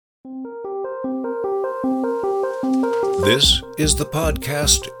This is the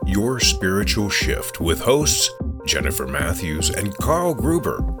podcast Your Spiritual Shift with hosts Jennifer Matthews and Carl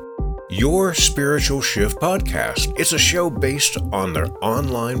Gruber. Your Spiritual Shift podcast. It's a show based on their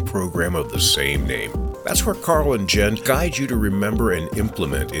online program of the same name. That's where Carl and Jen guide you to remember and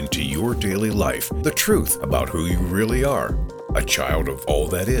implement into your daily life the truth about who you really are, a child of all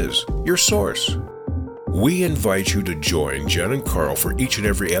that is, your source. We invite you to join Jen and Carl for each and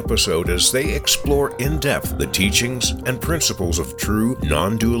every episode as they explore in depth the teachings and principles of true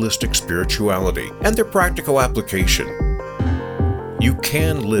non-dualistic spirituality and their practical application. You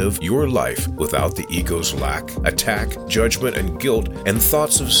can live your life without the ego's lack, attack, judgment, and guilt and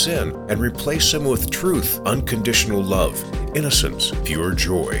thoughts of sin, and replace them with truth, unconditional love, innocence, pure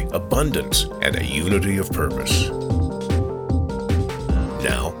joy, abundance, and a unity of purpose.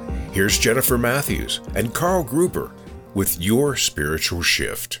 Now, here's Jennifer Matthews and Carl Gruber with Your Spiritual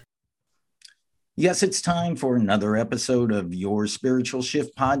Shift. Yes, it's time for another episode of Your Spiritual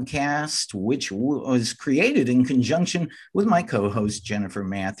Shift podcast, which was created in conjunction with my co-host, Jennifer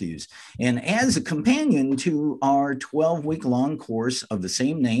Matthews. And as a companion to our 12-week-long course of the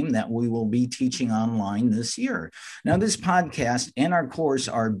same name that we will be teaching online this year. Now, this podcast and our course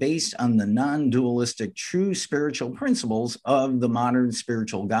are based on the non-dualistic true spiritual principles of the Modern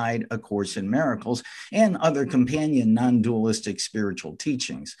Spiritual Guide, A Course in Miracles, and other companion non-dualistic spiritual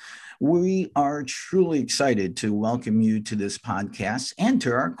teachings. We are truly excited to welcome you to this podcast and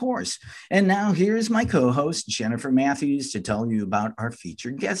to our course. And now here's my co-host, Jennifer Matthews, to tell you about our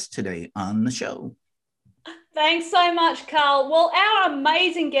featured guest today on the show. Thanks so much, Carl. Well, our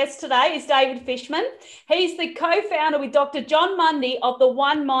amazing guest today is David Fishman. He's the co-founder with Dr. Jon Mundy of the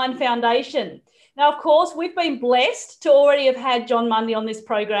One Mind Foundation. Now, of course, we've been blessed to already have had Jon Mundy on this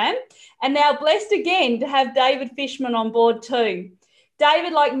program, and now blessed again to have David Fishman on board too.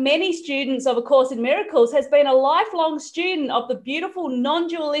 David, like many students of A Course in Miracles, has been a lifelong student of the beautiful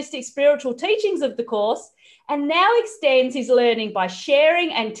non-dualistic spiritual teachings of the Course, and now extends his learning by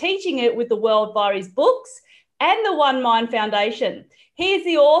sharing and teaching it with the world via his books and the One Mind Foundation. He is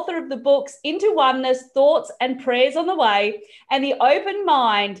the author of the books Into Oneness, Thoughts and Prayers on the Way, and The Open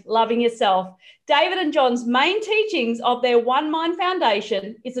Mind, Loving Yourself. David and Jon's main teachings of their One Mind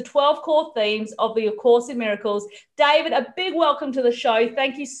Foundation is the 12 core themes of the A Course in Miracles. David, a big welcome to the show.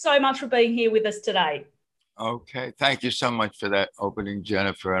 Thank you so much for being here with us today. Okay. Thank you so much for that opening,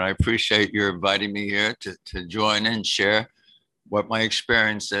 Jennifer. And I appreciate you inviting me here to join and share what my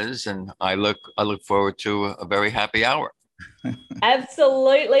experience is. And I look forward to a very happy hour.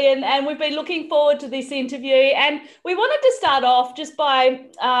 Absolutely. And we've been looking forward to this interview. And we wanted to start off just by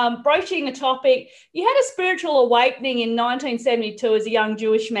broaching a topic. You had a spiritual awakening in 1972 as a young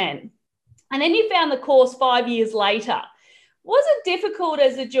Jewish man. And then you found the Course 5 years later. Was it difficult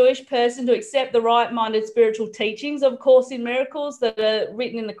as a Jewish person to accept the right-minded spiritual teachings of Course in Miracles that are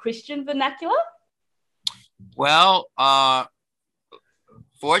written in the Christian vernacular? Well,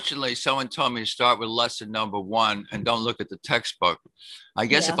 fortunately, someone told me to start with lesson number 1 and don't look at the textbook. I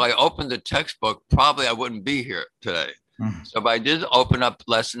guess if I opened the textbook, probably I wouldn't be here today. So but I did open up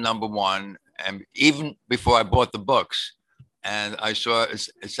lesson number 1, and even before I bought the books, and I saw it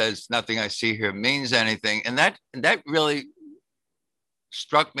says, nothing I see here means anything. And that really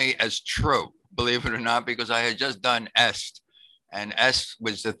struck me as true, believe it or not, because I had just done est. And est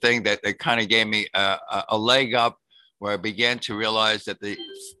was the thing that kind of gave me a leg up, where I began to realize that the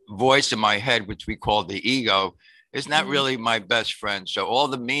voice in my head, which we call the ego, is not really my best friend. So all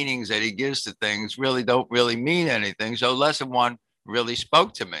the meanings that he gives to things really don't really mean anything. So lesson 1 really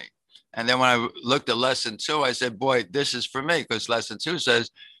spoke to me. And then when I looked at lesson 2, I said, boy, this is for me, because lesson 2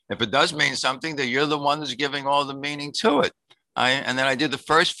 says, if it does mean something, then you're the one who's giving all the meaning to it. And then I did the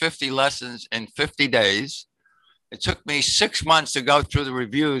first 50 lessons in 50 days. It took me 6 months to go through the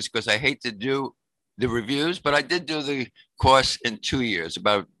reviews, because I hate to do the reviews, but I did do the course in 2 years,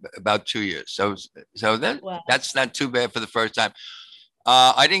 about 2 years. So that's not too bad for the first time.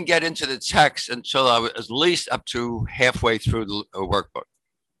 I didn't get into the text until I was at least up to halfway through the workbook.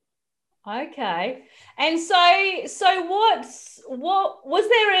 Okay. And so what was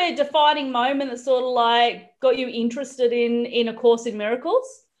there a defining moment that sort of like got you interested in A Course in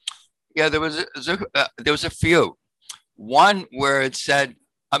Miracles? Yeah, there was a few. One where it said,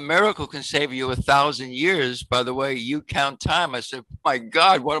 a miracle can save you 1,000 years. By the way, you count time. I said, my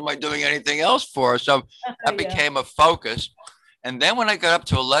God, what am I doing anything else for? So that became a focus. And then when I got up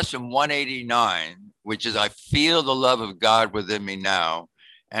to lesson 189, which is I feel the love of God within me now,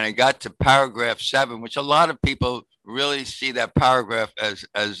 and I got to paragraph 7, which a lot of people really see that paragraph as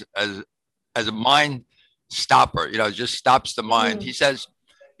a mind stopper, just stops the mind. He says,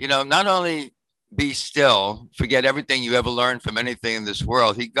 not only be still, forget everything you ever learned from anything in this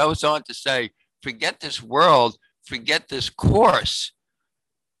world. He goes on to say, forget this world, forget this course.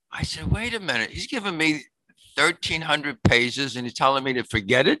 I said, wait a minute. He's giving me 1,300 pages and he's telling me to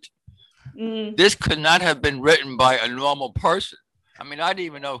forget it. This could not have been written by a normal person. I mean, I didn't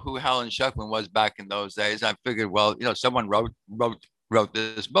even know who Helen Schuckman was back in those days. I figured, well, someone wrote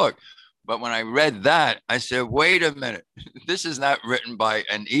this book. But when I read that, I said, wait a minute, this is not written by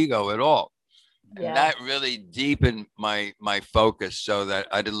an ego at all. Yeah. And that really deepened my focus so that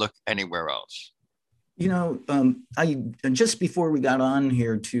I didn't look anywhere else. I just before we got on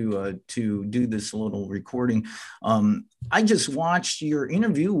here to do this little recording, I just watched your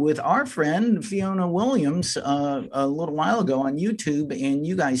interview with our friend Fiona Williams a little while ago on YouTube, and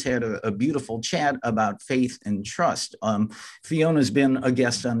you guys had a beautiful chat about faith and trust. Fiona's been a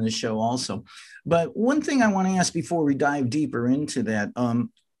guest on this show also. But one thing I want to ask before we dive deeper into that,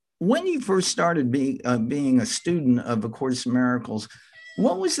 when you first started being a student of A Course in Miracles,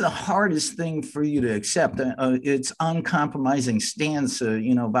 what was the hardest thing for you to accept? Its uncompromising stance,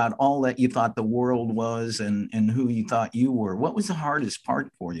 about all that you thought the world was and who you thought you were. What was the hardest part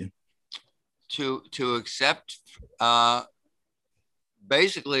for you? To accept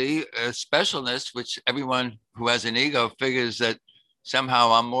basically a specialness, which everyone who has an ego figures that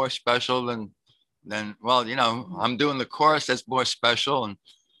somehow I'm more special than I'm doing the course, that's more special. And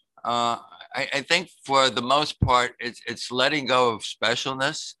I think for the most part, it's letting go of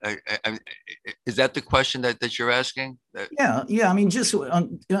specialness. Is that the question that you're asking? Yeah. I mean,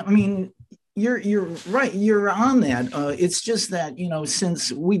 you're right. You're on that. It's just that,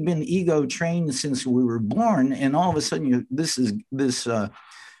 since we've been ego trained since we were born, and all of a sudden this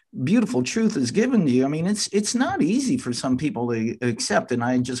beautiful truth is given to you. I mean, it's not easy for some people to accept. And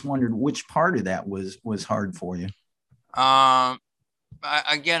I just wondered which part of that was hard for you.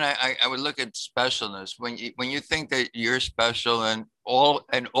 I would look at specialness when you think that you're special and all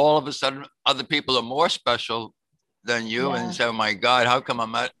of a sudden other people are more special than you, yeah. And say, oh my God, how come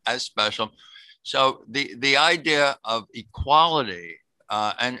I'm not as special? So the idea of equality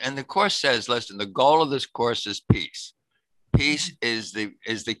and the course says, listen, the goal of this course is peace. Peace is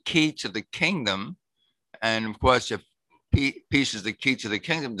the key to the kingdom, and of course, if peace is the key to the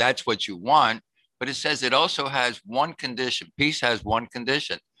kingdom, that's what you want. But it says it also has one condition. Peace has one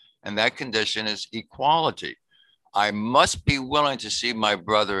condition, and that condition is equality. I must be willing to see my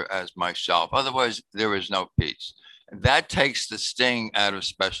brother as myself. Otherwise, there is no peace. That takes the sting out of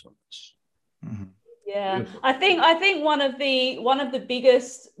specialness. Mm-hmm. Yeah, I think one of the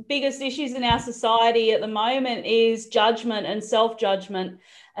biggest issues in our society at the moment is judgment and self-judgment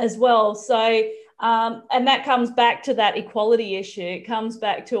as well. So. And that comes back to that equality issue. It comes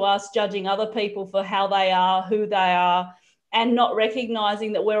back to us judging other people for how they are, who they are, and not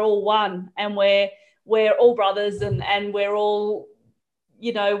recognizing that we're all one and we're all brothers and we're all,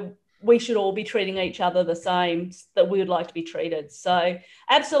 we should all be treating each other the same that we would like to be treated. So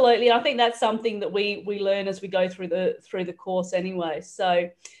absolutely. I think that's something that we learn as we go through the course anyway. So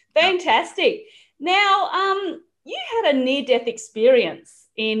fantastic. Now, you had a near-death experience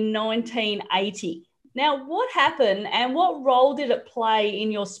in 1980. Now, what happened and what role did it play in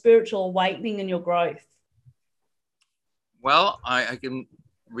your spiritual awakening and your growth? Well, I can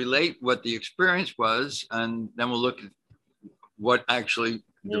relate what the experience was, and then we'll look at what actually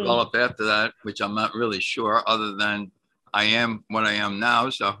developed after that, which I'm not really sure, other than I am what I am now.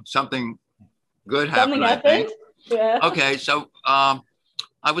 So something good happened, I think. Yeah. Okay, so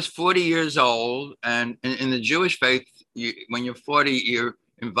I was 40 years old, and in the Jewish faith, when you're 40, you're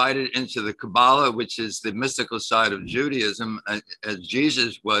invited into the Kabbalah, which is the mystical side of Judaism, as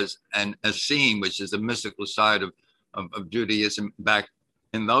Jesus was an A.C.I.M, which is the mystical side of Judaism back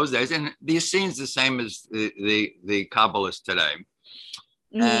in those days. And the A.C.I.M is the same as the Kabbalists today.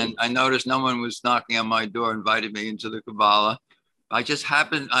 Mm-hmm. And I noticed no one was knocking on my door, inviting me into the Kabbalah. I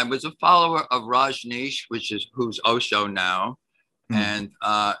was a follower of Rajneesh, who's Osho now. Mm-hmm. And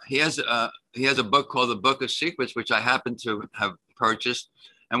he has a book called The Book of Secrets, which I happen to have purchased.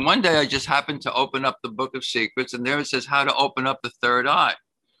 And one day I just happened to open up the Book of Secrets, and there it says how to open up the third eye.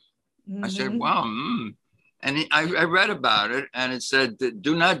 Mm-hmm. I said, wow. And I read about it, and it said,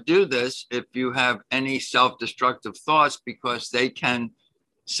 do not do this if you have any self-destructive thoughts, because they can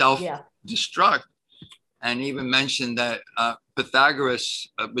self-destruct. And even mentioned that Pythagoras,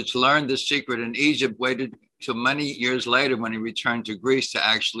 which learned the secret in Egypt, waited till many years later when he returned to Greece to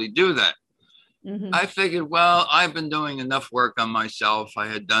actually do that. Mm-hmm. I figured, well, I've been doing enough work on myself. I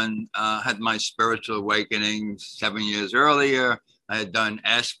had had my spiritual awakening 7 years earlier. I had done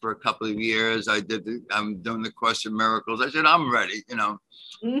S for a couple of years. I'm doing the Course in Miracles. I said, I'm ready,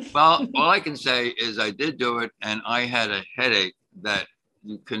 Well, all I can say is I did do it, and I had a headache that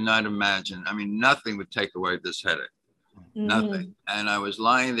you could not imagine. I mean, nothing would take away this headache. Nothing. And I was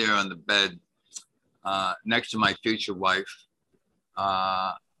lying there on the bed next to my future wife,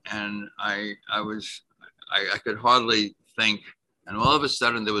 and I could hardly think. And all of a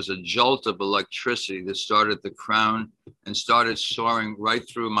sudden, there was a jolt of electricity that started at the crown and started soaring right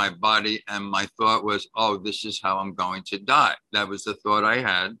through my body. And my thought was, oh, this is how I'm going to die. That was the thought I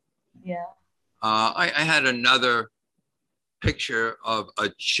had. Yeah. I had another picture of a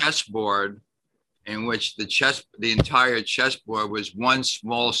chessboard in which the entire chessboard was one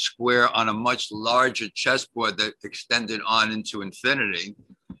small square on a much larger chessboard that extended on into infinity.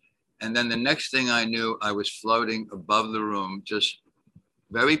 And then the next thing I knew, I was floating above the room, just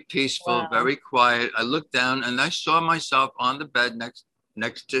very peaceful, wow. Very quiet. I looked down and I saw myself on the bed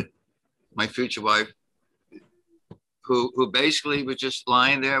next to my future wife, who basically was just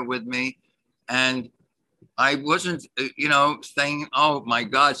lying there with me. And I wasn't, saying, oh my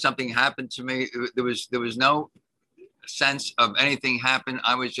God, something happened to me. There was no sense of anything happened.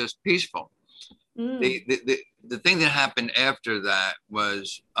 I was just peaceful. The thing that happened after that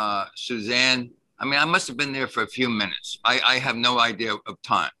was Suzanne. I mean, I must have been there for a few minutes. I have no idea of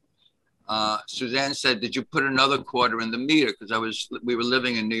time. Suzanne said, "Did you put another quarter in the meter?" Because we were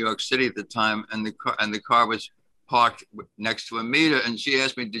living in New York City at the time, and the car was parked next to a meter. And she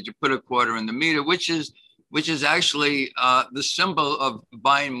asked me, "Did you put a quarter in the meter?" Which is actually the symbol of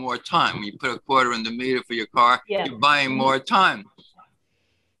buying more time. When you put a quarter in the meter for your car, you're buying more time.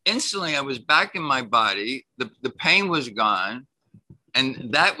 Instantly, I was back in my body. The pain was gone.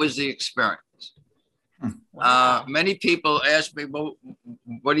 And that was the experience. Wow. Many people ask me, well,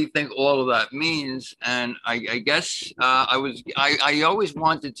 what do you think all of that means? And I guess I always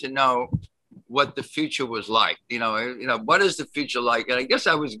wanted to know what the future was like. What is the future like? And I guess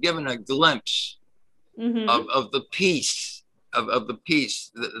I was given a glimpse of the peace, of the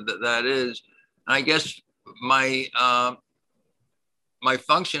peace that is. And I guess my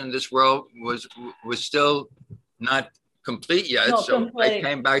function in this world was still not complete yet. I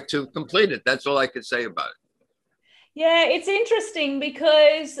came back to complete it. That's all I could say about it. Yeah, it's interesting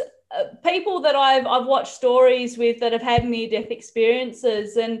because people that I've watched stories with that have had near-death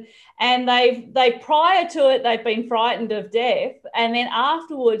experiences, and they prior to it they've been frightened of death, and then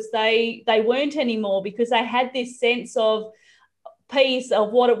afterwards they weren't anymore because they had this sense of peace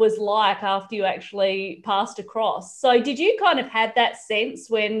of what it was like after you actually passed across. So did you kind of have that sense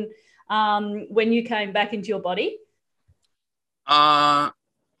when you came back into your body? No,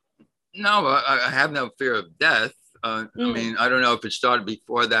 I have no fear of death. I mean, I don't know if it started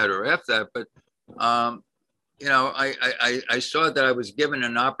before that or after that, but I saw that I was given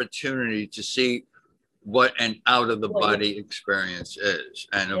an opportunity to see what an out of the body experience is.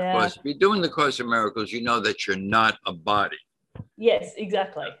 And of course, if you're doing the Course in Miracles, you know that you're not a body. Yes,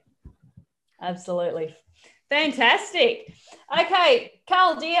 exactly. Absolutely. Fantastic. Okay,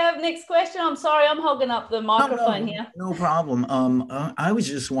 Carl, do you have next question? I'm sorry, I'm hogging up the microphone here. No problem. I was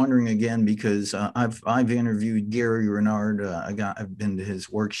just wondering again, because I've interviewed Gary Renard. I've been to his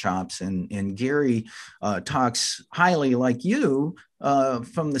workshops, and Gary talks highly, like you,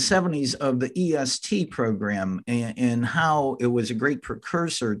 from the 70s of the EST program and how it was a great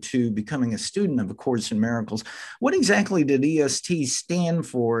precursor to becoming a student of A Course in Miracles. What exactly did EST stand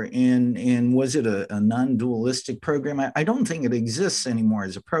for, and was it a non-dualistic program? I don't think it exists anymore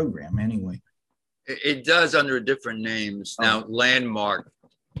as a program anyway. It does under different names. Now, Landmark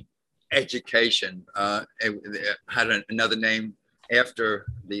Education it had another name after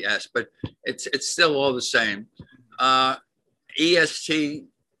the S, but it's still all the same. EST,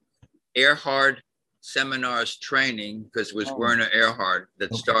 Earhart Seminars Training, because it was Werner Earhart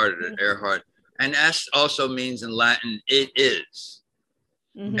that started it, Earhart. And S also means in Latin, it is.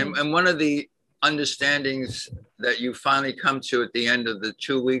 And one of the understandings that you finally come to at the end of the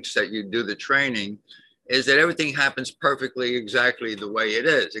 2 weeks that you do the training is that everything happens perfectly exactly the way it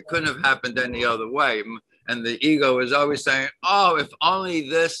is. It couldn't have happened any other way. And the ego is always saying, oh, if only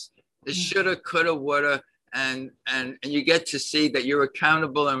this shoulda, coulda, woulda. And you get to see that you're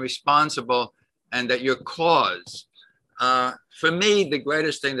accountable and responsible, and that your cause. For me, the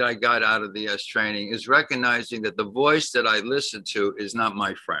greatest thing that I got out of the S training is recognizing that the voice that I listen to is not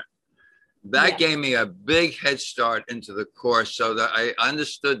my friend. That gave me a big head start into the course, so that I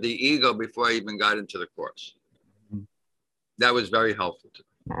understood the ego before I even got into the course. That was very helpful to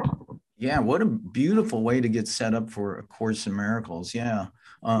me. Yeah, what a beautiful way to get set up for A Course in Miracles. Yeah.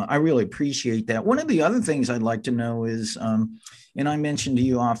 I really appreciate that. One of the other things I'd like to know is, and I mentioned to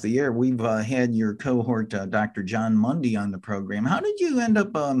you off the air, we've had your cohort, Dr. Jon Mundy, on the program. How did you end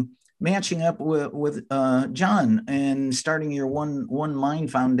up matching up with Jon and starting your One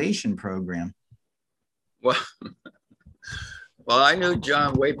Mind Foundation program? Well, I knew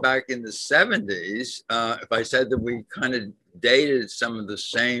Jon way back in the 70s. If I said that we kind of dated some of the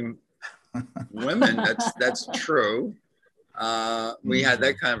same women, that's true. We had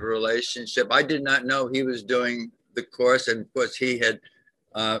that kind of a relationship. I did not know he was doing the course, and of course he had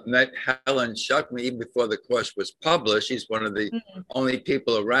met Helen Schuckman even before the course was published. He's one of the only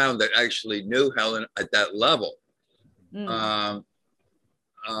people around that actually knew Helen at that level.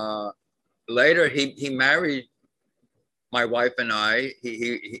 Later, he married my wife and I.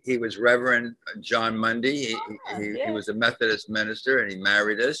 He was Reverend Jon Mundy. He was a Methodist minister, and he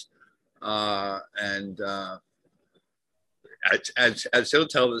married us. As he'll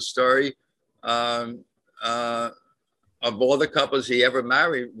tell the story, of all the couples he ever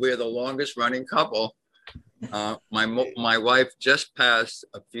married, we're the longest running couple. My wife just passed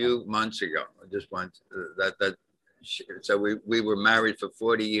a few months ago. I just want so we were married for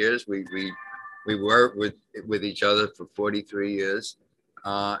 40 years. We were with each other for 43 years,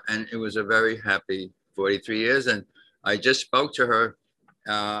 and it was a very happy 43 years. And I just spoke to her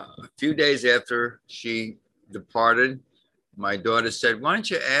a few days after she departed. My daughter said, "Why don't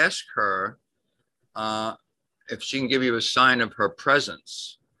you ask her if she can give you a sign of her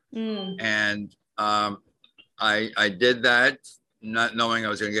presence?" And I did that, not knowing I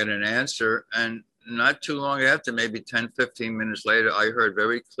was going to get an answer. And not too long after, maybe 10, 15 minutes later, I heard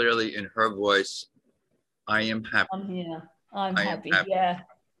very clearly in her voice, "I am happy. I'm here. I'm happy. Happy. Yeah.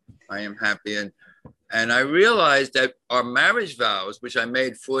 I am happy." And I realized that our marriage vows, which I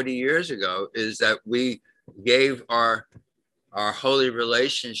made 40 years ago, is that we gave our holy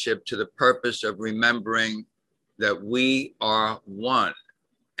relationship to the purpose of remembering that we are one.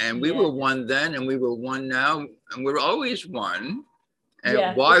 And we were one then, and we were one now, and we're always one.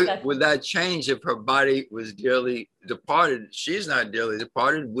 And why would that change if her body was dearly departed? She's not dearly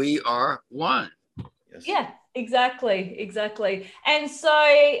departed. We are one. Yes. Yeah, exactly. And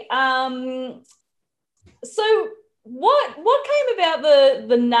so, what came about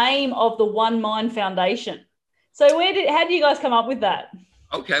the name of the One Mind Foundation? So how do you guys come up with that?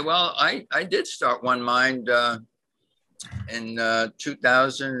 Okay, well, I did start One Mind in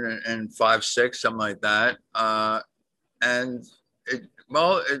 2005, 6, something like that. And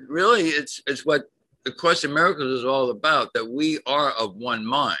it's what the Course in Miracles is all about, that we are of one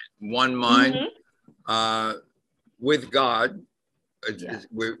mind with God.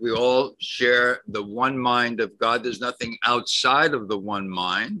 We all share the one mind of God. There's nothing outside of the one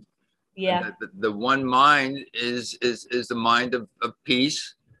mind. Yeah. The one mind is the mind of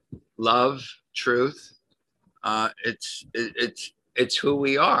peace, love, truth. It's who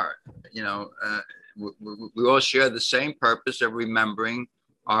we are. You know, we all share the same purpose of remembering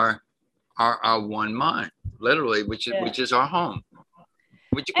our one mind, literally, which is our home,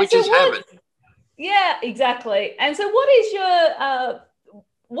 which is heaven. Yeah, exactly. And so, what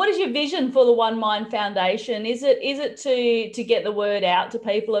is your vision for the One Mind Foundation? Is it to get the word out to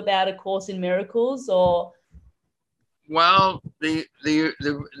people about A Course in Miracles, or? Well, the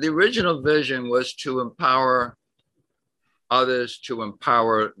original vision was to empower others to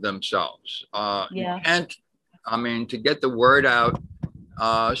empower themselves. And to get the word out.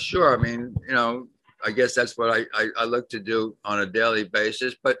 Sure. I mean, I guess that's what I look to do on a daily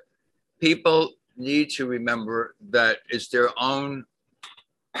basis. But people need to remember that it's their own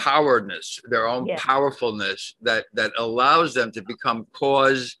powerness, their own powerfulness that allows them to become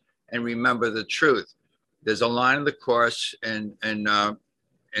cause and remember the truth. There's a line in the Course in the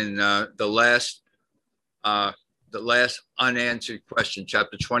last unanswered question,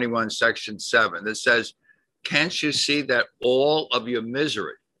 chapter 21, section 7, that says, "Can't you see that all of your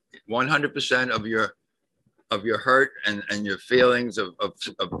misery, 100% of your hurt and your feelings of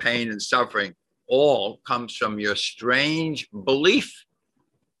pain and suffering, all comes from your strange belief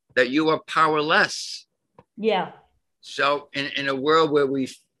that you are powerless?" Yeah. So in a world where we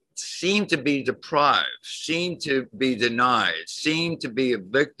seem to be deprived, seem to be denied, seem to be a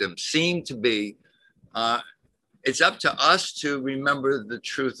victim, seem to be, it's up to us to remember the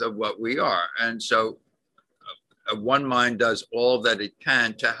truth of what we are. And so One Mind does all that it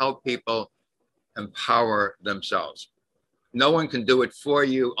can to help people empower themselves. No one can do it for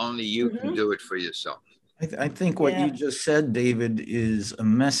you, only you can do it for yourself. I think what you just said, David, is a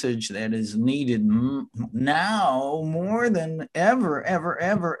message that is needed now more than ever,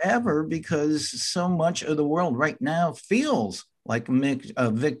 because so much of the world right now feels like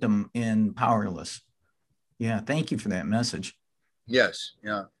a victim and powerless. Yeah, thank you for that message. Yes,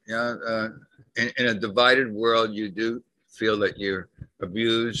 yeah. In a divided world, you do feel that you're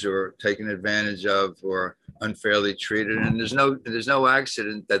abused or taken advantage of or unfairly treated. And there's no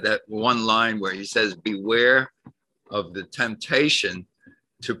accident that one line where he says, beware of the temptation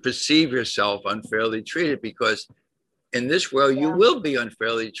to perceive yourself unfairly treated, because in this world, you will be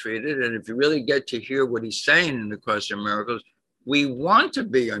unfairly treated. And if you really get to hear what he's saying in the Course in Miracles, we want to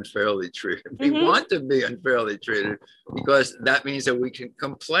be unfairly treated. We want to be unfairly treated, because that means that we can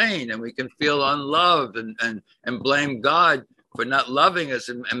complain and we can feel unloved and blame God for not loving us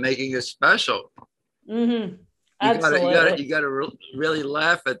and making us special. Absolutely. You gotta really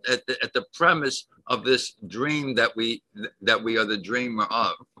laugh at the premise of this dream that we are the dreamer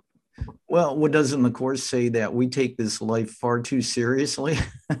of. Well, what doesn't the Course say that we take this life far too seriously?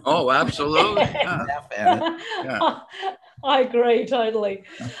 Oh, absolutely. Yeah. Laugh at it. Yeah. I agree totally.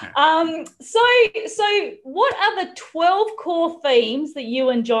 So what are the 12 core themes that you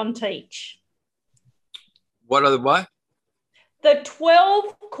and Jon teach? What are the what? The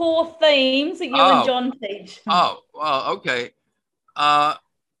 12 core themes that you and Jon teach. Oh, well, okay.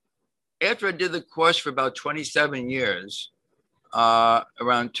 After I did the course for about 27 years,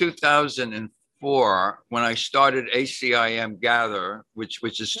 around 2004, when I started A.C.I.M Gather, which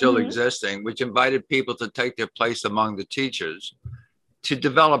is still existing, which invited people to take their place among the teachers, to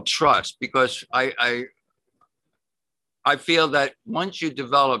develop trust, because I feel that once you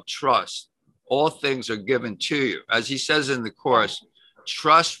develop trust, all things are given to you. As he says in the Course,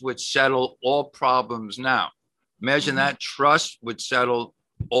 trust would settle all problems now. Imagine that, trust would settle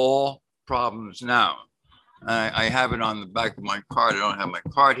all problems now. I have it on the back of my card. I don't have my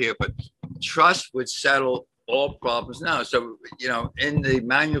card here, but trust would settle all problems now. So, in the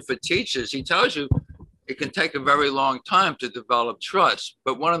Manual for Teachers, he tells you it can take a very long time to develop trust.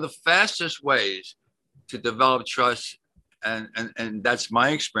 But one of the fastest ways to develop trust, and that's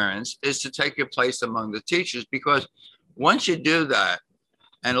my experience, is to take your place among the teachers. Because once you do that,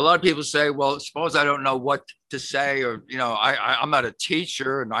 and a lot of people say, well, suppose I don't know what to say, or, I'm not a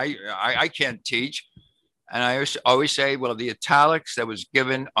teacher and I can't teach. And I always say, well, the italics that was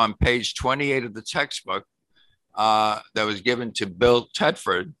given on page 28 of the textbook, that was given to Bill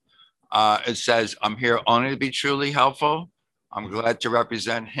Tedford, it says, I'm here only to be truly helpful. I'm glad to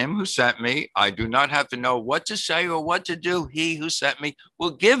represent him who sent me. I do not have to know what to say or what to do. He who sent me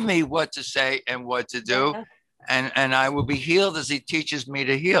will give me what to say and what to do. And I will be healed as he teaches me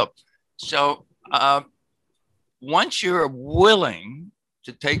to heal. So once you're willing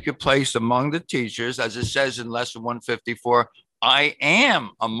to take your place among the teachers, as it says in lesson 154, I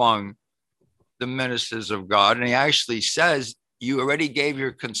am among the ministers of God. And he actually says, you already gave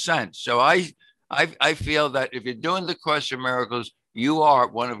your consent. So I feel that if you're doing the Course in Miracles, you are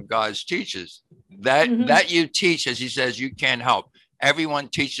one of God's teachers. That you teach, as he says, you can't help. Everyone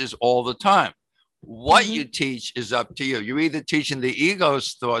teaches all the time. What you teach is up to you. You're either teaching the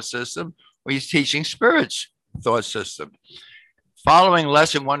ego's thought system or you're teaching spirit's thought system. Following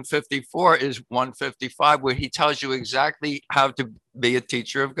lesson 154 is 155, where he tells you exactly how to be a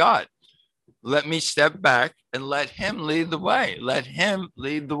teacher of God. Let me step back and let him lead the way. Let him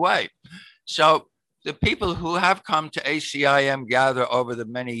lead the way. So the people who have come to A.C.I.M Gather over the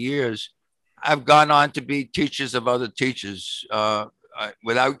many years have gone on to be teachers of other teachers.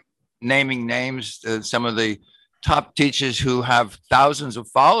 Without naming names, some of the top teachers who have thousands of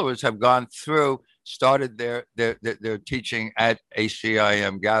followers have gone through, started their teaching at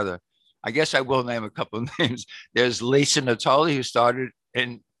A.C.I.M Gather. I guess I will name a couple of names. There's Lisa Natoli, who started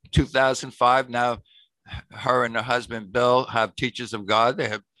in 2005. Now her and her husband Bill have Teachers of God.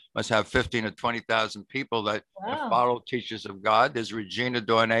 They must have 15 or 20,000 people that follow Teachers of God. There's Regina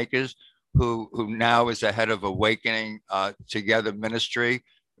Dornakers, who now is the head of Awakening Together Ministry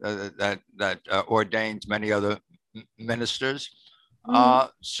that ordains many other ministers.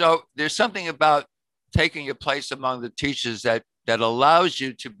 So there's something about taking your place among the teachers that allows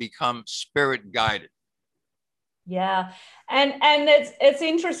you to become spirit guided. Yeah. And it's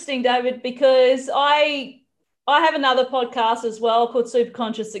interesting, David, because I have another podcast as well called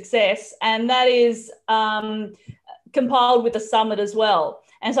Superconscious Success, and that is compiled with the summit as well.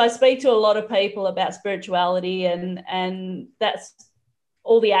 And so I speak to a lot of people about spirituality and that's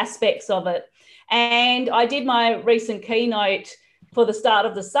all the aspects of it. And I did my recent keynote for the start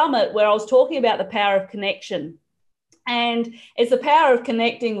of the summit where I was talking about the power of connection. And it's the power of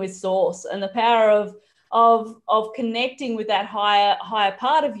connecting with source and the power of connecting with that higher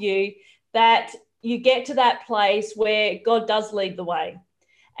part of you, that you get to that place where God does lead the way.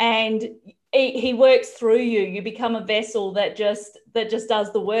 and he works through you. You become a vessel that just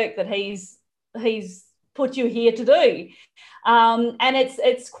does the work that he's put you here to do. And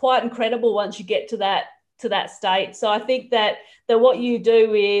it's quite incredible once you get to that state. So I think that what you do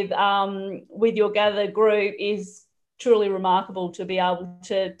with your gathered group is truly remarkable, to be able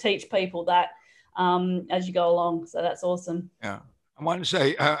to teach people that as you go along. So that's awesome. Yeah. I want to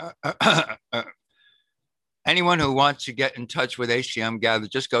say, anyone who wants to get in touch with A.C.I.M Gather,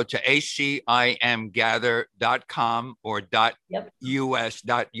 just go to acimgather.com or .us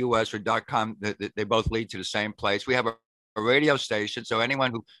or .com. They both lead to the same place. We have a radio station, so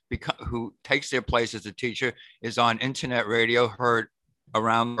anyone who takes their place as a teacher is on internet radio, heard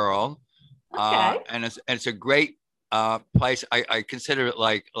around the world. Okay. And it's a great place. I consider it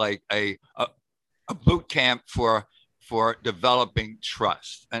like a boot camp for developing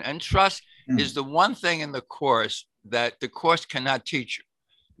trust. And trust is the one thing in the course that the course cannot teach you.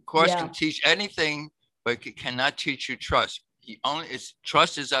 The course can teach anything, but it cannot teach you trust.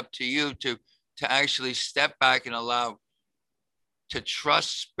 Trust is up to you to actually step back and allow to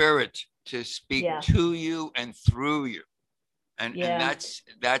trust spirit to speak to you and through you. And that's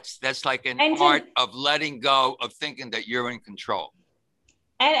like an art of letting go of thinking that you're in control.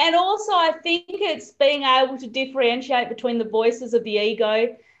 And also, I think it's being able to differentiate between the voices of the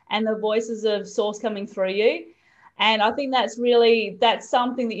ego and the voices of source coming through you. And I think that's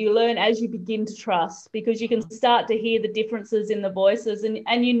something that you learn as you begin to trust, because you can start to hear the differences in the voices,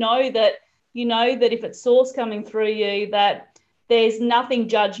 and you know that if it's source coming through you, that there's nothing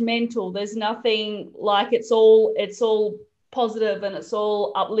judgmental. There's nothing like it's all positive and it's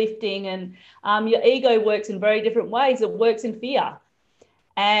all uplifting. And your ego works in very different ways. It works in fear.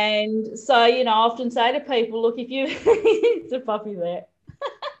 And so, I often say to people, look, if you, it's a puppy there.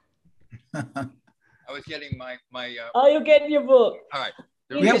 I was getting my oh, you're getting your book. All right.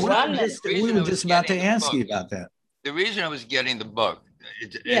 We were just about to ask you about that. The reason I was getting the book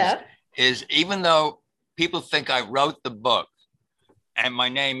is even though people think I wrote the book and my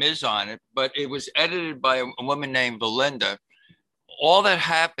name is on it, but it was edited by a woman named Belinda. All that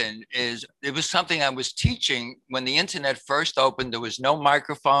happened is it was something I was teaching when the internet first opened. There was no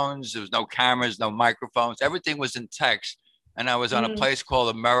microphones, there was no cameras, no microphones. Everything was in text. And I was on a place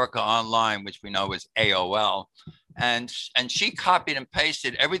called America Online, which we know is AOL. And she copied and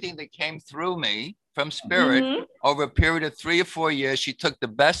pasted everything that came through me from Spirit over a period of 3 or 4 years. She took the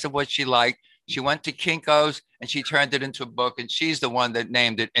best of what she liked. She went to Kinko's and she turned it into a book. And she's the one that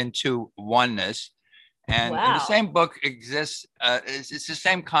named it Into Oneness. And the same book exists. It's the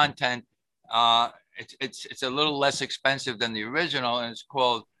same content. It's a little less expensive than the original, and it's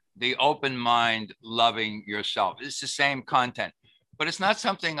called The Open Mind, Loving Yourself. It's the same content, but it's not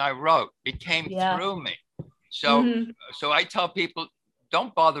something I wrote. It came through me. So, so I tell people,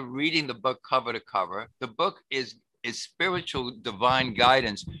 don't bother reading the book cover to cover. The book is spiritual, divine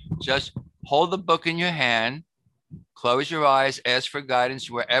guidance. Just hold the book in your hand. Close your eyes, ask for guidance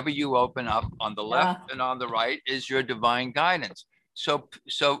wherever you open up. On the left and on the right is your divine guidance. So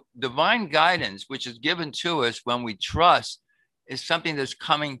divine guidance, which is given to us when we trust, is something that's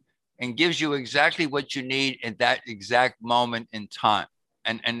coming and gives you exactly what you need at that exact moment in time.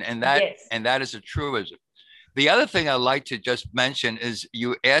 And that is a truism. The other thing I'd like to just mention is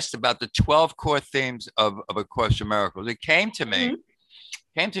you asked about the 12 core themes of A Course in Miracles. It came to me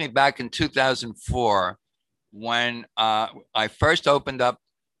back in 2004. When I first opened up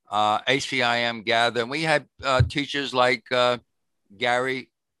A.C.I.M Gather, and we had teachers like Gary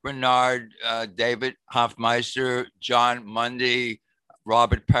Bernard, David Hoffmeister, Jon Mundy,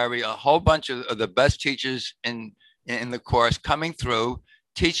 Robert Perry, a whole bunch of the best teachers in the course coming through,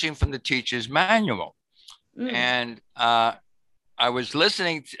 teaching from the teacher's manual. And I was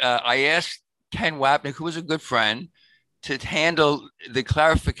listening. I asked Ken Wapnick, who was a good friend, to handle the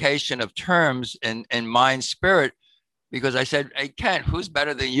clarification of terms in mind spirit, because I said, hey, Ken, who's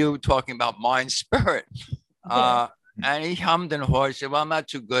better than you talking about mind spirit? And he hummed and hawed. He said, well, I'm not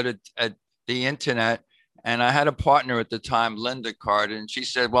too good at the internet. And I had a partner at the time, Linda Carter, and she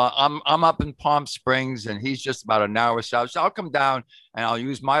said, well, I'm up in Palm Springs and he's just about an hour south. So I'll come down and I'll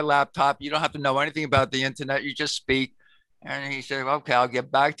use my laptop. You don't have to know anything about the internet. You just speak. And he said, okay, I'll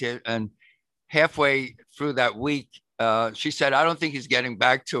get back to you. And halfway through that week, she said, I don't think he's getting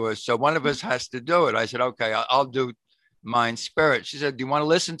back to us. So one of us has to do it. I said, okay, I'll do mind spirit. She said, do you want to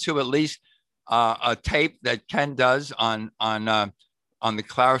listen to at least a tape that Ken does on the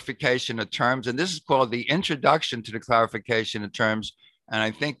clarification of terms? And this is called the Introduction to the Clarification of Terms. And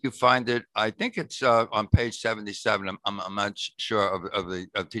I think you find it, I think it's on page 77. I'm not sure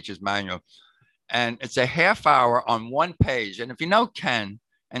of Teacher's Manual. And it's a half hour on one page. And if you know Ken,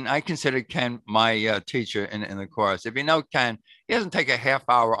 And I consider Ken my teacher in the course. If you know Ken, he doesn't take a half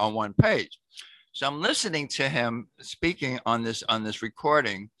hour on one page. So I'm listening to him speaking on this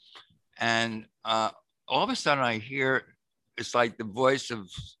recording, and all of a sudden I hear it's like the voice of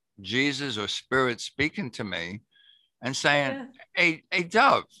Jesus or Spirit speaking to me and saying, hey,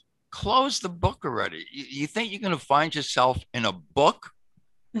 Dove, close the book already. You think you're going to find yourself in a book?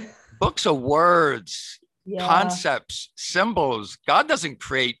 Books are words, concepts, symbols. God doesn't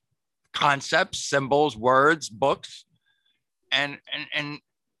create concepts, symbols, words, books. And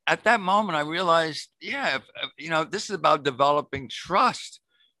at that moment, I realized, this is about developing trust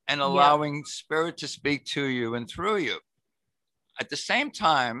and allowing Spirit to speak to you and through you. At the same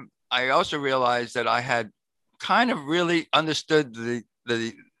time, I also realized that I had kind of really understood the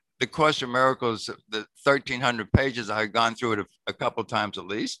Course of Miracles, the 1,300 pages. I had gone through it a couple of times at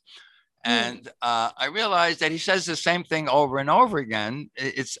least. And I realized that he says the same thing over and over again.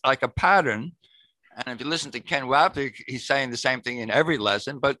 It's like a pattern. And if you listen to Ken Wapnick, he's saying the same thing in every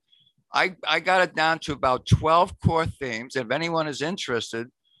lesson. But I got it down to about 12 core themes. If anyone is interested,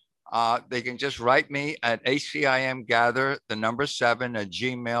 they can just write me at A.C.I.M gather, the number 7 at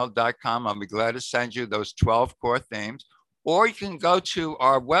gmail.com. I'll be glad to send you those 12 core themes. Or you can go to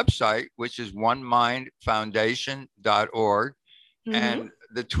our website, which is onemindfoundation.org. And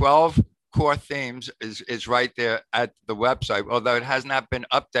the 12 core themes is right there at the website, although it has not been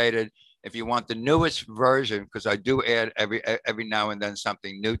updated. If you want the newest version, because I do add every now and then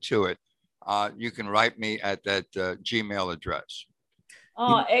something new to it, you can write me at that Gmail address.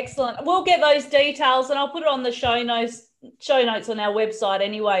 Oh, excellent. We'll get those details and I'll put it on the show notes on our website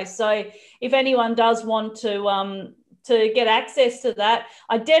anyway. So if anyone does want to get access to that,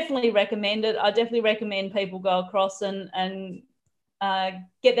 I definitely recommend it. I definitely recommend people go across and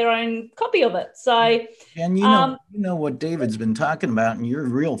get their own copy of it. So, and you know what David's been talking about, and you're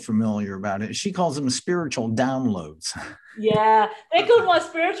real familiar about it. She calls them spiritual downloads. Yeah, they're called my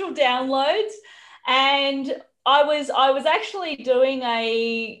spiritual downloads. And I was actually doing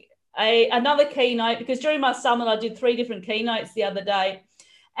another keynote, because during my summit I did 3 different keynotes the other day,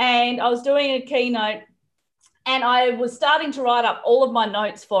 and I was doing a keynote, and I was starting to write up all of my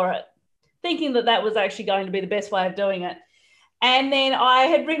notes for it, thinking that was actually going to be the best way of doing it. And then I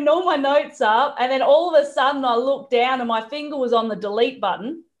had written all my notes up, and then all of a sudden I looked down and my finger was on the delete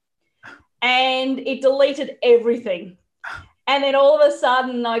button and it deleted everything. And then all of a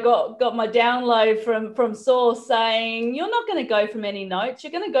sudden I got my download from Source saying, you're not going to go from any notes,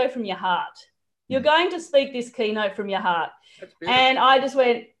 you're going to go from your heart. You're going to speak this keynote from your heart. And I just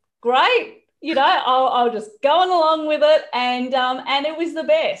went, great, I'll just go on along with it. And it was the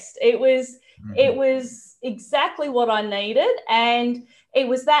best. It was exactly what I needed. And it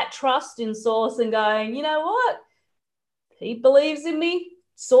was that trust in Source and going, you know what? He believes in me.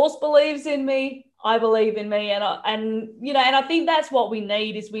 Source believes in me. I believe in me. And I think that's what we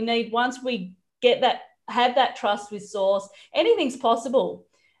need, once we have that trust with Source, anything's possible.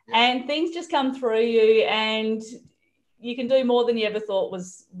 Yeah. And things just come through you and you can do more than you ever thought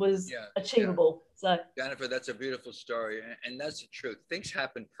was achievable. So, Jennifer, that's a beautiful story, and that's the truth. Things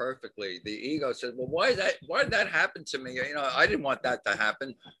happen perfectly. The ego says, "Well, why did that happen to me? I didn't want that to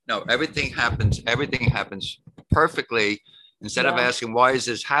happen." No, everything happens perfectly. Instead of asking, "Why is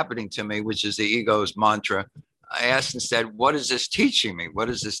this happening to me?" which is the ego's mantra, I asked instead, "What is this teaching me? What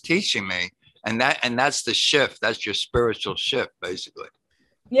is this teaching me?" And that's the shift. That's your spiritual shift, basically.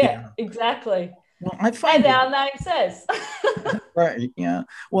 Yeah. Exactly. Well, I find our name says. Right. Yeah.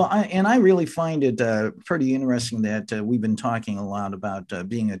 Well, I really find it pretty interesting that we've been talking a lot about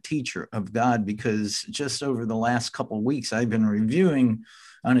being a teacher of God, because just over the last couple of weeks, I've been reviewing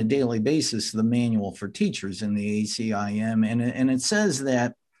on a daily basis the manual for teachers in the A.C.I.M. And it says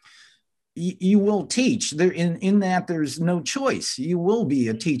that you will teach. There in that there's no choice. You will be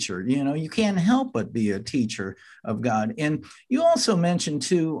a teacher. You can't help but be a teacher of God. And you also mentioned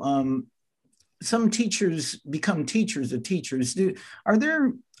too, some teachers become teachers of teachers. Are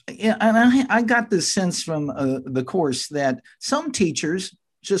there? And I got this sense from the course that some teachers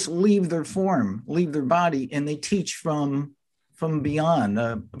just leave their form, leave their body, and they teach from beyond.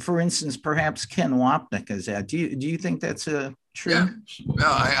 For instance, perhaps Ken Wapnick is that. Do you think that's true? Yeah. No,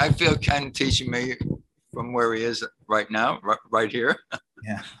 I feel Ken teaching me from where he is right now, right here.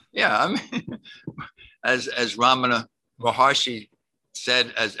 Yeah. Yeah. I mean, as Ramana Maharshi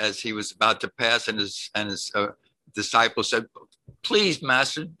said as he was about to pass, and his disciple said, "Please,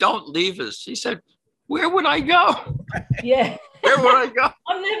 Master, don't leave us." He said, "Where would I go?" Yeah. Where would I go?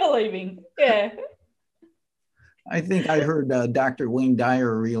 I'm never leaving. Yeah. I think I heard Dr. Wayne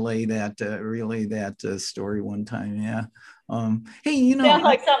Dyer relay that story one time. Yeah. Hey, you know, sounds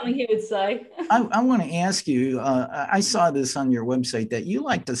like something he would say. I want to ask you, I saw this on your website that you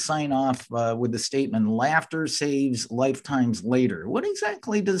like to sign off with the statement, laughter saves lifetimes later. What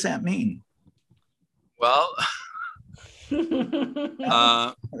exactly does that mean? Well,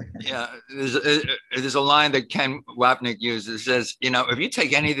 yeah, there's a line that Ken Wapnick uses. It says, you know, if you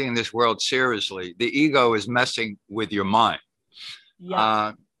take anything in this world seriously, the ego is messing with your mind.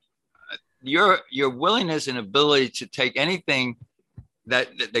 Yeah. Your willingness and ability to take anything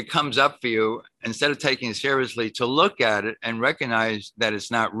that comes up for you, instead of taking it seriously, to look at it and recognize that it's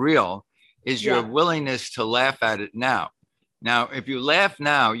not real, is your willingness to laugh at it now. Now, if you laugh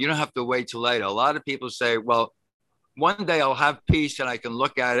now, you don't have to wait till later. A lot of people say, well, one day I'll have peace and I can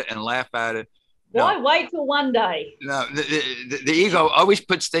look at it and laugh at it. Why wait till one day? No, the ego always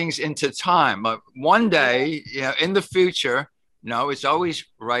puts things into time. One day, you know, in the future, no, it's always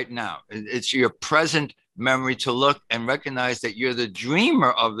right now. It's your present memory to look and recognize that you're the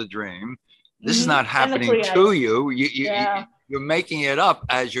dreamer of the dream. This is not happening to you. You're making it up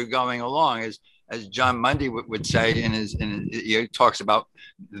as you're going along. As Jon Mundy would say he talks about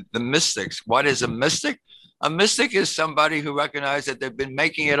the mystics. What is a mystic? A mystic is somebody who recognizes that they've been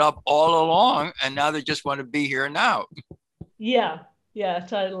making it up all along, and now they just want to be here now. Yeah,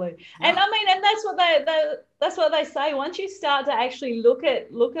 totally. Yeah. And I mean, and that's what they say. Once you start to actually look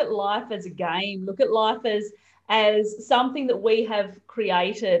at life as a game, look at life as something that we have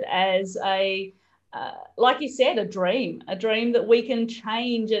created, as a like you said, a dream that we can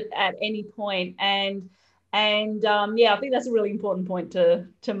change it at any point. And I think that's a really important point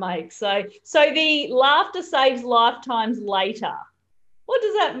to make. So the laughter saves lifetimes later. What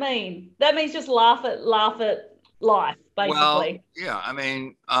does that mean? That means just laugh at life, basically. Well, yeah, I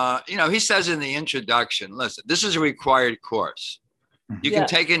mean, you know, he says in the introduction, listen, this is a required course. You can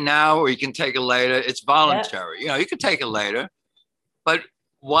take it now or you can take it later. It's voluntary. You know, you can take it later, but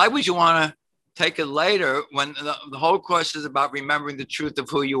why would you want to take it later when the whole course is about remembering the truth of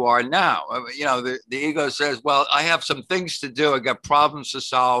who you are now? You know, the ego says, well, I have some things to do. I got problems to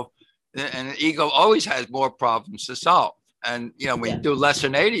solve. And the ego always has more problems to solve. And, you know, when you do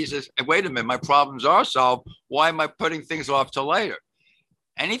lesson 80, he says, hey, wait a minute, my problems are solved. Why am I putting things off till later?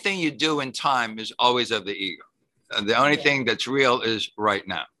 Anything you do in time is always of the ego. The only thing that's real is right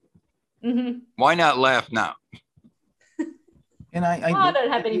now. Mm-hmm. Why not laugh now? And I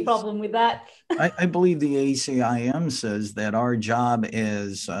don't have any problem with that. I believe the A.C.I.M says that our job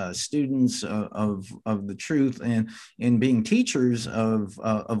as students of the truth and in being teachers of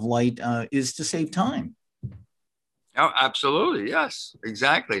light is to save time. Oh, absolutely. Yes,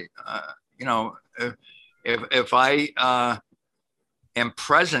 exactly. You know, if I am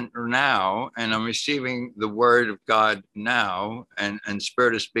present now and I'm receiving the word of God now, and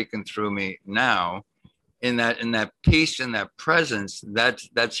Spirit is speaking through me now, in that peace, in that presence,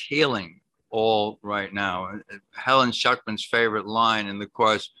 that's healing all right now. Helen Schuckman's favorite line in the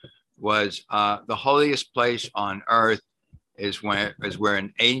course was, the holiest place on earth is where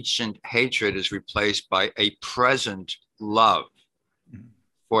an ancient hatred is replaced by a present love,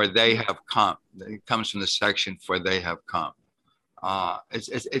 for they have come. It comes from the section, for they have come.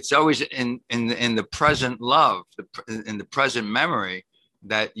 It's always in the present love, in the present memory,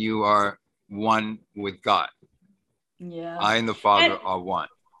 that you are one with God. Yeah. I and the Father are one.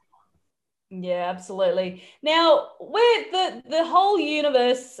 Yeah, absolutely. Now, the whole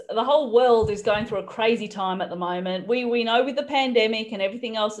universe, the whole world is going through a crazy time at the moment. We know with the pandemic and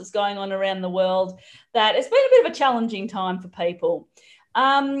everything else that's going on around the world that it's been a bit of a challenging time for people.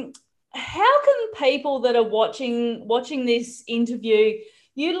 How can people that are watching this interview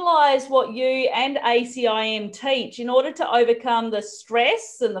utilize what you and A.C.I.M teach in order to overcome the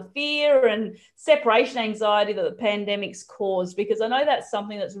stress and the fear and separation anxiety that the pandemic's caused? Because I know that's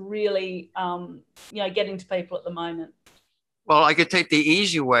something that's really, getting to people at the moment. Well, I could take the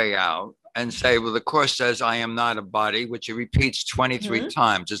easy way out and say, well, the Course says I am not a body, which it repeats 23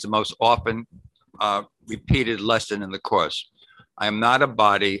 times. It's the most often repeated lesson in the Course. I am not a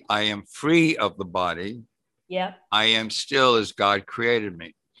body. I am free of the body. Yeah. I am still as God created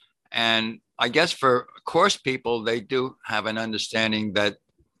me. And I guess for Course people, they do have an understanding that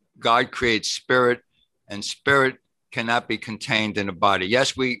God creates spirit, and spirit cannot be contained in a body.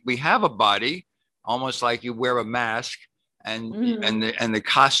 Yes, we have a body, almost like you wear a mask, and the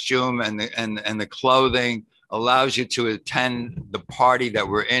costume and the clothing allows you to attend the party that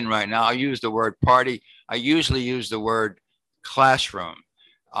we're in right now. I use the word party. I usually use the word classroom.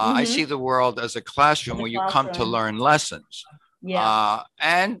 I see the world as a classroom where you come to learn lessons. Yeah.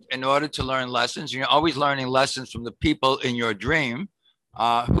 And in order to learn lessons, you're always learning lessons from the people in your dream,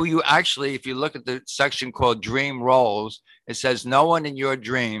 who you actually, if you look at the section called Dream Roles, It says, no one in your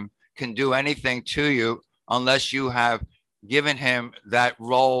dream can do anything to you unless you have given him that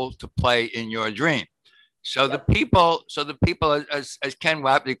role to play in your dream. So the people, as Ken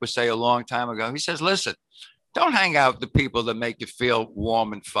Wapnick would say a long time ago, he says, listen, don't hang out with the people that make you feel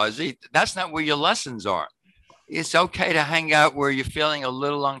warm and fuzzy. That's not where your lessons are. It's okay to hang out where you're feeling a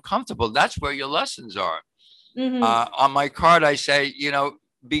little uncomfortable. That's where your lessons are. Mm-hmm. On my card, I say,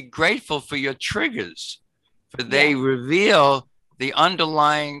 be grateful for your triggers, for they reveal the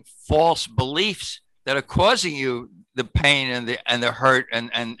underlying false beliefs that are causing you the pain and the hurt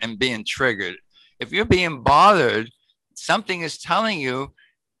and being triggered. If you're being bothered, something is telling you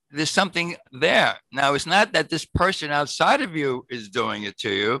there's something there. Now, it's not that this person outside of you is doing it to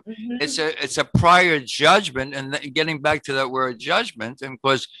you. Mm-hmm. It's a prior judgment. And getting back to that word judgment, and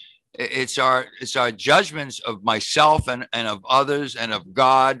because it's our judgments of myself and of others and of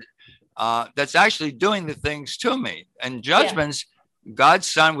God that's actually doing the things to me. And judgments,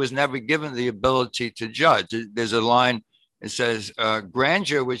 God's son was never given the ability to judge. There's a line, it says,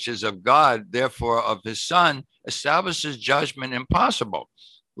 grandeur, which is of God, therefore of his son, establishes judgment impossible.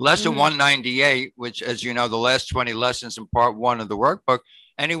 Lesson 198, which, as you know, the last 20 lessons in part 1 of the workbook,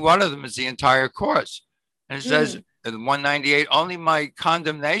 any one of them is the entire course. And it says in 198, only my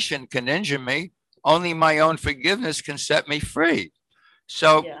condemnation can injure me. Only my own forgiveness can set me free.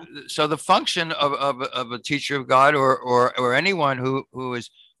 So the function of a teacher of God or anyone who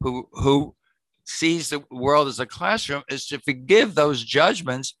sees the world as a classroom is to forgive those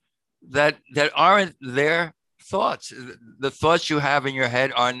judgments that aren't their thoughts. The thoughts you have in your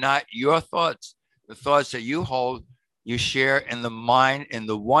head are not your thoughts. The thoughts that you hold, you share in the mind, in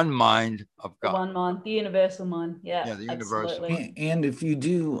the one mind of God. The one mind, the universal mind. Yeah, the universal mind. And if you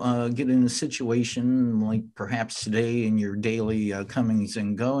do get in a situation like perhaps today in your daily comings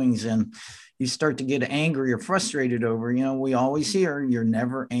and goings, and you start to get angry or frustrated over, we always hear you're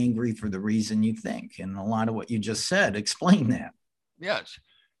never angry for the reason you think. And a lot of what you just said, explain that. Yes.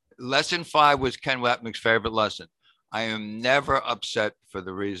 Lesson 5 was Ken Wapnick's favorite lesson. I am never upset for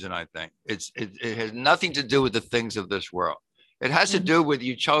the reason I think. It has nothing to do with the things of this world. It has to do with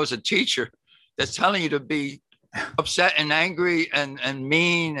you chose a teacher that's telling you to be upset and angry and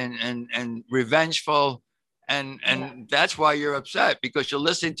mean and revengeful. And that's why you're upset, because you're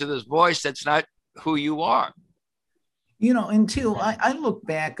listening to this voice that's not who you are. Until I look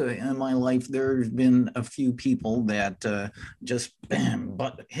back in my life, there's been a few people that just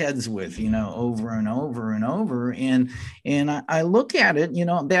butt heads with, over and over and over. And I look at it,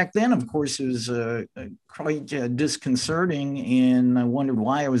 back then, of course, it was quite disconcerting. And I wondered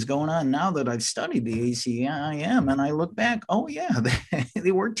why it was going on. Now that I've studied the A.C.I.M. and I look back, oh, yeah,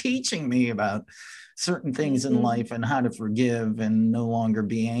 they were teaching me about certain things in life and how to forgive and no longer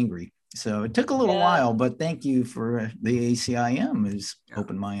be angry. So it took a little while, but thank you for the A.C.I.M. It's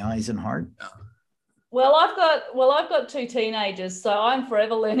opened my eyes and heart. Well, I've got 2 teenagers, so I'm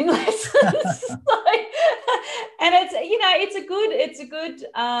forever learning lessons. And it's a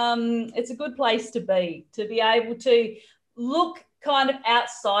good place to be able to look kind of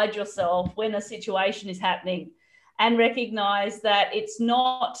outside yourself when a situation is happening and recognize that it's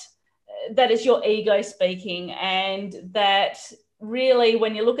not that it's your ego speaking, and that really,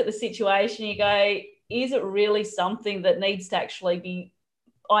 when you look at the situation, you go, is it really something that needs to actually be,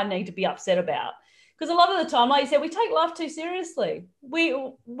 I need to be upset about? Because a lot of the time, like you said, we take life too seriously.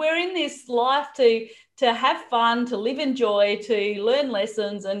 We're in this life to have fun, to live in joy, to learn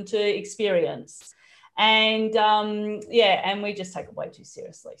lessons and to experience. And and we just take it way too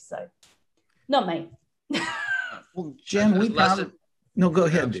seriously. So not me. Well, Jen, go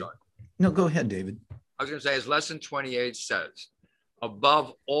ahead. Go ahead, David. I was going to say, as lesson 28 says,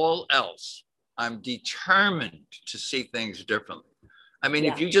 above all else, I'm determined to see things differently. I mean,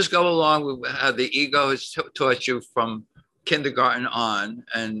 if you just go along with how the ego has taught you from kindergarten on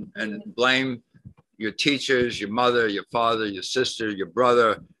and blame your teachers, your mother, your father, your sister, your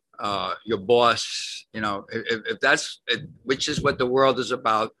brother, your boss, if that's it, which is what the world is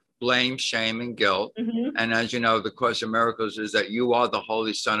about, blame, shame, and guilt. Mm-hmm. And as you know, the Course in Miracles is that you are the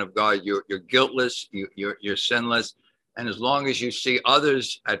Holy Son of God. You're guiltless, you're sinless. And as long as you see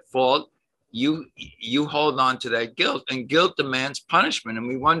others at fault, you hold on to that guilt, and guilt demands punishment. And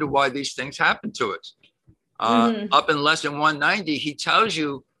we wonder why these things happen to us. Up in lesson 190, he tells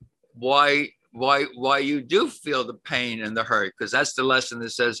you why you do feel the pain and the hurt, because that's the lesson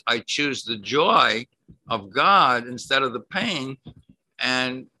that says, I choose the joy of God instead of the pain.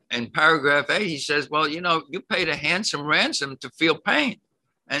 And in paragraph 8, he says, well, you paid a handsome ransom to feel pain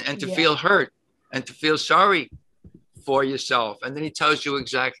and to feel hurt and to feel sorry for yourself. And then he tells you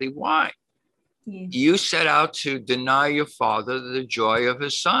exactly why. you set out to deny your father the joy of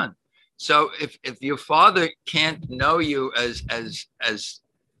his son. So if your father can't know you as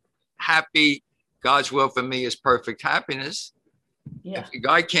happy, God's will for me is perfect happiness. If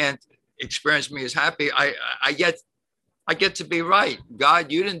God can't experience me as happy, I get to be right.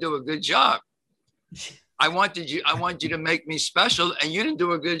 God, you didn't do a good job. I want you to make me special, and you didn't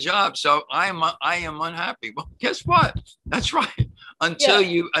do a good job. So I am unhappy. Well, guess what? That's right. Until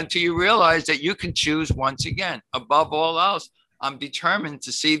you realize that you can choose once again. Above all else, I'm determined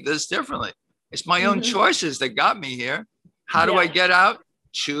to see this differently. It's my own choices that got me here. How do I get out?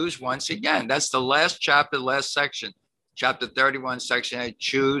 Choose once again. That's the last chapter, last section. Chapter 31, section 8,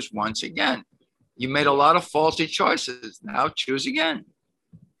 choose once again. You made a lot of faulty choices. Now choose again.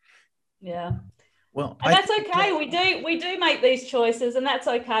 Yeah. Well, and that's okay. We do make these choices, and that's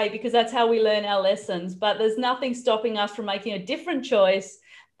okay, because that's how we learn our lessons. But there's nothing stopping us from making a different choice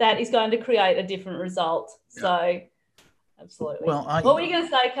that is going to create a different result. Yeah. So absolutely. Well, what were you going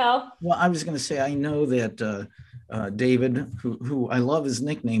to say, Carl? Well, I was going to say, I know that David, who I love his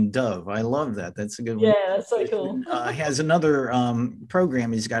nickname, Dove. I love that. That's a good one. Yeah, that's so cool. Has another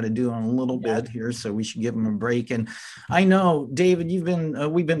program he's got to do in a little bit here, so we should give him a break. And I know, David,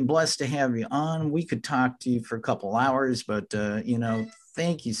 we've been blessed to have you on. We could talk to you for a couple hours, but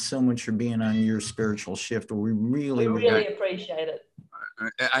thank you so much for being on Your Spiritual Shift. We really appreciate it.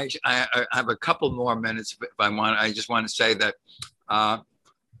 I have a couple more minutes if I want. I just want to say that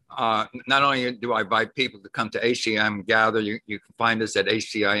not only do I invite people to come to A.C.I.M Gather, you can find us at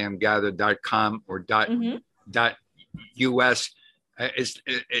acimgather.com or .us.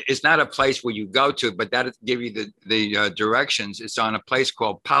 It's not a place where you go to, but that'll give you the directions. It's on a place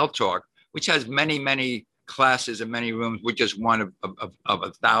called Pal Talk, which has many classes and many rooms. We're just one of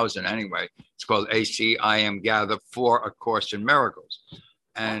 1,000 anyway. It's called A.C.I.M Gather for A Course in Miracles.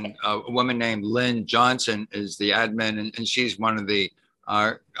 And a woman named Lynn Johnson is the admin, and she's one of the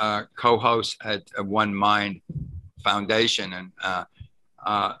co-hosts at One Mind Foundation. And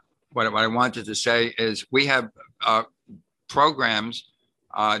what I wanted to say is we have programs,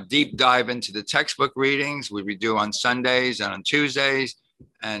 deep dive into the textbook readings, which we do on Sundays and on Tuesdays,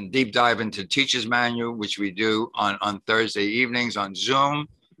 and deep dive into Teacher's Manual, which we do on Thursday evenings on Zoom.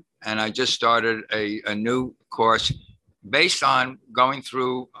 And I just started a new course based on going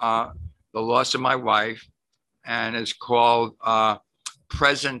through the loss of my wife, and it's called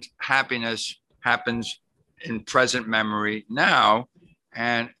Present Happiness Happens in Present Memory Now.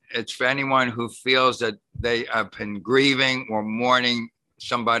 And it's for anyone who feels that they have been grieving or mourning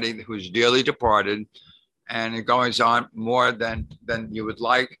somebody who's dearly departed, and it goes on more than you would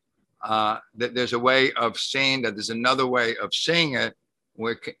like. That there's a way of seeing that. There's another way of seeing it,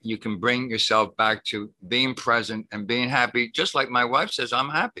 where you can bring yourself back to being present and being happy. Just like my wife says, I'm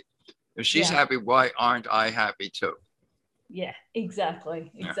happy. If she's happy, why aren't I happy too? Yeah,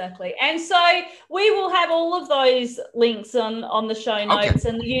 exactly. And so we will have all of those links on the show notes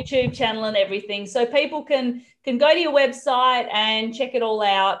and the YouTube channel and everything, so people can go to your website and check it all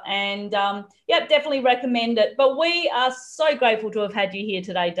out. And definitely recommend it. But we are so grateful to have had you here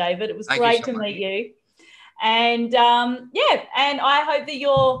today, David. It was great to meet you. And and I hope that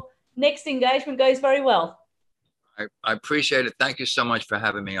your next engagement goes very well. I appreciate it. Thank you so much for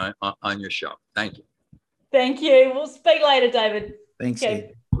having me on your show. Thank you. Thank you. We'll speak later, David. Thanks,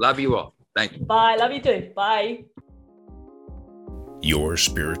 Dave. Love you all. Thank you. Bye. Love you too. Bye. Your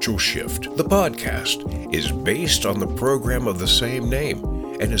Spiritual Shift, the podcast, is based on the program of the same name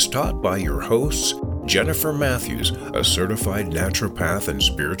and is taught by your hosts, Jennifer Matthews, a certified naturopath and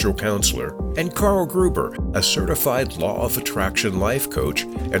spiritual counselor, and Carl Gruber, a certified law of attraction life coach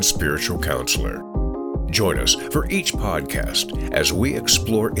and spiritual counselor. Join us for each podcast as we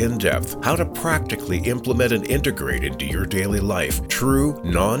explore in depth how to practically implement and integrate into your daily life true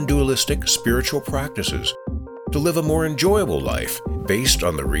non-dualistic spiritual practices to live a more enjoyable life based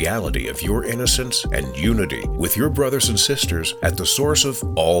on the reality of your innocence and unity with your brothers and sisters at the source of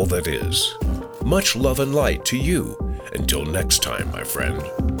all that is. Much love and light to you. Until next time, my friend.